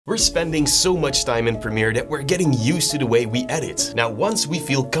We're spending so much time in Premiere that we're getting used to the way we edit. Now, once we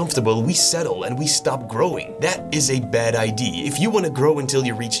feel comfortable, we settle and we stop growing. That is a bad idea. If you want to grow until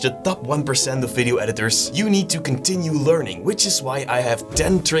you reach the top 1% of video editors, you need to continue learning, which is why I have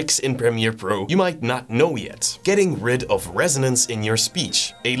 10 tricks in Premiere Pro you might not know yet. Getting rid of resonance in your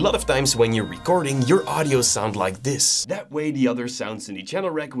speech. A lot of times when you're recording, your audio sound like this. That way the other sounds in the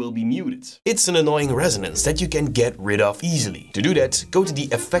channel rack will be muted. It's an annoying resonance that you can get rid of easily. To do that, go to the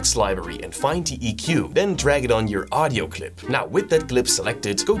Effects library and find the EQ, then drag it on your audio clip. Now with that clip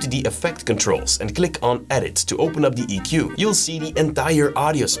selected, go to the effect controls and click on edit to open up the EQ. You'll see the entire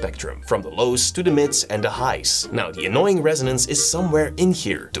audio spectrum, from the lows to the mids and the highs. Now the annoying resonance is somewhere in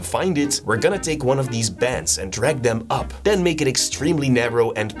here. To find it, we're gonna take one of these bands and drag them up, then make it extremely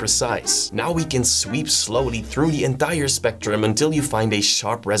narrow and precise. Now we can sweep slowly through the entire spectrum until you find a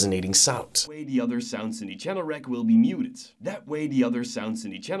sharp resonating sound. That way the other sounds in the channel rack will be muted. That way the other sounds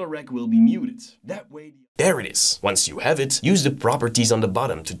in the channel rack will be muted. That way. There it is. Once you have it, use the properties on the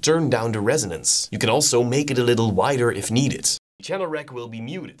bottom to turn down the resonance. You can also make it a little wider if needed. Channel rack will be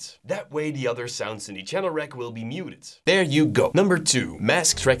muted. That way the other sounds in the channel rack will be muted. There you go. Number 2.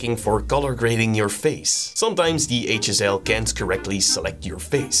 Mask tracking for color grading your face. Sometimes the HSL can't correctly select your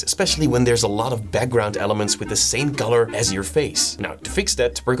face, especially when there's a lot of background elements with the same color as your face. Now to fix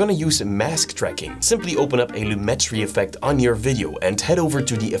that, we're gonna use mask tracking. Simply open up a lumetri effect on your video and head over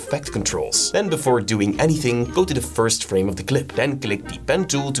to the effect controls. Then before doing anything, go to the first frame of the clip. Then click the pen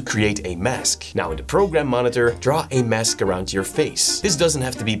tool to create a mask. Now in the program monitor, draw a mask around your face. This doesn't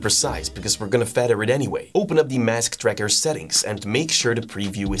have to be precise because we're gonna feather it anyway. Open up the mask tracker settings and make sure the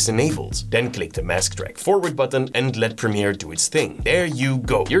preview is enabled. Then click the mask track forward button and let Premiere do its thing. There you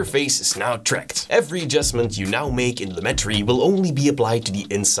go. Your face is now tracked. Every adjustment you now make in lumetri will only be applied to the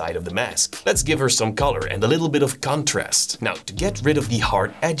inside of the mask. Let's give her some color and a little bit of contrast. Now to get rid of the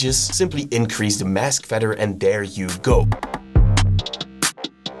hard edges, simply increase the mask feather and there you go.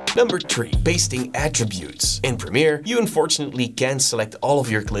 Number 3. Basting attributes. In Premiere, you unfortunately can't select all of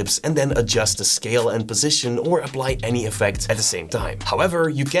your clips and then adjust the scale and position or apply any effect at the same time. However,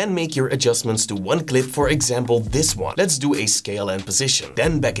 you can make your adjustments to one clip, for example this one. Let's do a scale and position.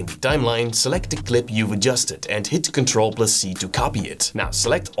 Then back in the timeline, select the clip you've adjusted and hit Ctrl+C to copy it. Now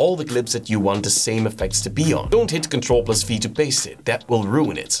select all the clips that you want the same effects to be on. Don't hit Ctrl+V to paste it, that will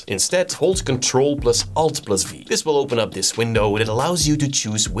ruin it. Instead, hold Ctrl+Alt+V. This will open up this window that allows you to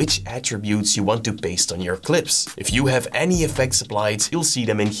choose which attributes you want to paste on your clips. If you have any effects applied, you'll see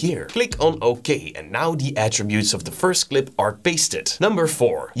them in here. Click on OK and now the attributes of the first clip are pasted. Number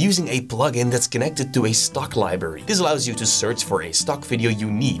 4. Using a plugin that's connected to a stock library. This allows you to search for a stock video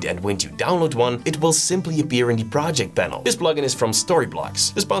you need, and when you download one, it will simply appear in the project panel. This plugin is from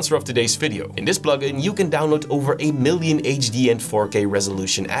Storyblocks, the sponsor of today's video. In this plugin, you can download over 1 million HD and 4K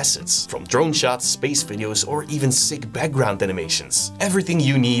resolution assets, from drone shots, space videos, or even sick background animations. Everything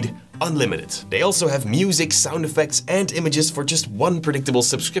you need, unlimited. They also have music, sound effects, and images for just one predictable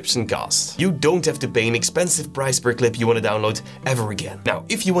subscription cost. You don't have to pay an expensive price per clip you want to download ever again. Now,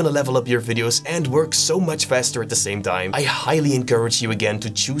 if you want to level up your videos and work so much faster at the same time, I highly encourage you again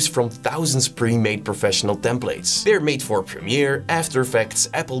to choose from thousands pre-made professional templates. They're made for Premiere, After Effects,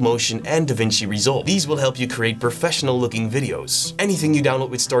 Apple Motion, and DaVinci Resolve. These will help you create professional looking videos. Anything you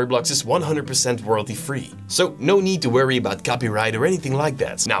download with Storyblocks is 100% royalty free. So no need to worry about copyright or anything like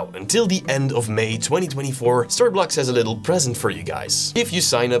that. Now, until the end of May 2024, Storyblocks has a little present for you guys. If you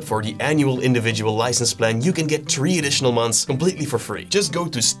sign up for the annual individual license plan, you can get 3 additional months completely for free. Just go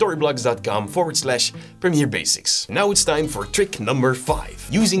to storyblocks.com/Premiere Basics. Now it's time for trick number 5.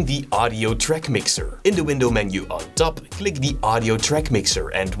 Using the audio track mixer. In the window menu on top, click the audio track mixer,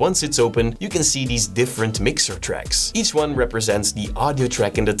 and once it's open, you can see these different mixer tracks. Each one represents the audio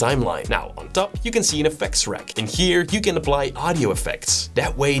track in the timeline. Now on top, you can see an effects rack. In here, you can apply audio effects.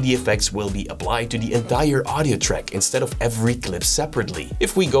 That way the effects will be applied to the entire audio track instead of every clip separately.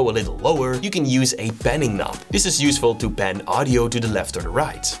 If we go a little lower, you can use a panning knob. This is useful to pan audio to the left or the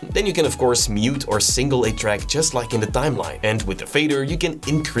right. Then you can of course mute or single a track just like in the timeline. And with the fader, you can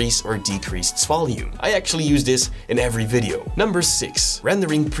increase or decrease its volume. I actually use this in every video. Number 6.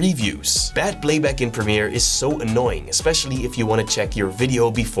 Rendering previews. Bad playback in Premiere is so annoying, especially if you want to check your video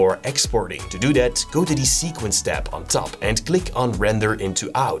before exporting. To do that, go to the Sequence tab on top and click on Render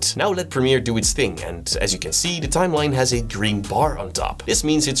into Out. Great, now let Premiere do its thing, and as you can see, the timeline has a green bar on top. This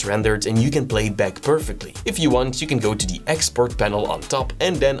means it's rendered and you can play it back perfectly. If you want, you can go to the export panel on top,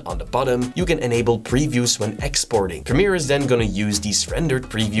 and then on the bottom, you can enable previews when exporting. Premiere is then gonna use these rendered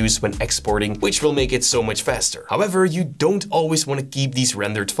previews when exporting, which will make it so much faster. However, you don't always want to keep these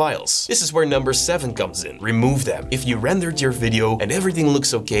rendered files. This is where number 7 comes in. Remove them. If you rendered your video and everything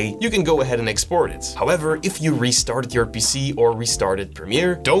looks okay, you can go ahead and export it. However, if you restarted your PC or restarted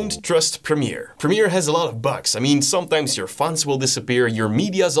Premiere, don't trust Premiere. Premiere has a lot of bugs. I mean, sometimes your fonts will disappear, your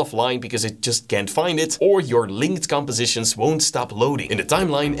media's offline because it just can't find it, or your linked compositions won't stop loading. In the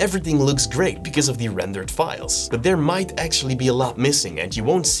timeline, everything looks great because of the rendered files, but there might actually be a lot missing and you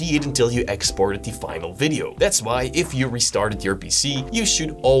won't see it until you exported the final video. That's why if you restarted your PC, you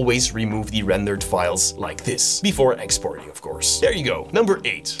should always remove the rendered files like this, before exporting, of course. There you go. Number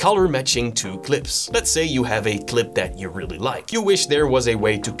 8. Color matching 2 clips. Let's say you have a clip that you really like. You wish there was a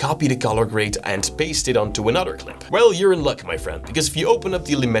way to copy the color grade and paste it onto another clip. Well, you're in luck, my friend, because if you open up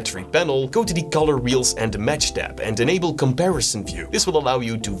the Lumetri panel, go to the color wheels and the match tab and enable comparison view. This will allow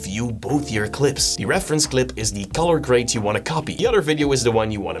you to view both your clips. The reference clip is the color grade you want to copy. The other video is the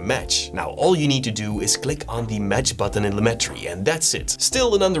one you want to match. Now, all you need to do is click on the match button in Lumetri, and that's it.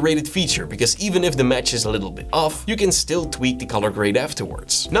 Still an underrated feature, because even if the match is a little bit off, you can still tweak the color grade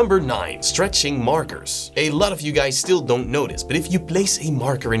afterwards. Number 9. Stretching markers. A lot of you guys still don't notice, but if you place a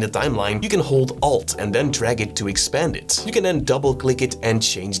marker in the timeline, you can hold Alt and then drag it to expand it. You can then double click it and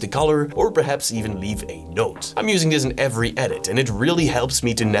change the color, or perhaps even leave a note. I'm using this in every edit, and it really helps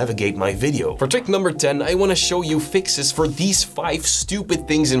me to navigate my video. For trick number 10, I want to show you fixes for these 5 stupid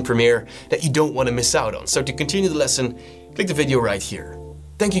things in Premiere that you don't want to miss out on. So to continue the lesson, click the video right here.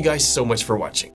 Thank you guys so much for watching.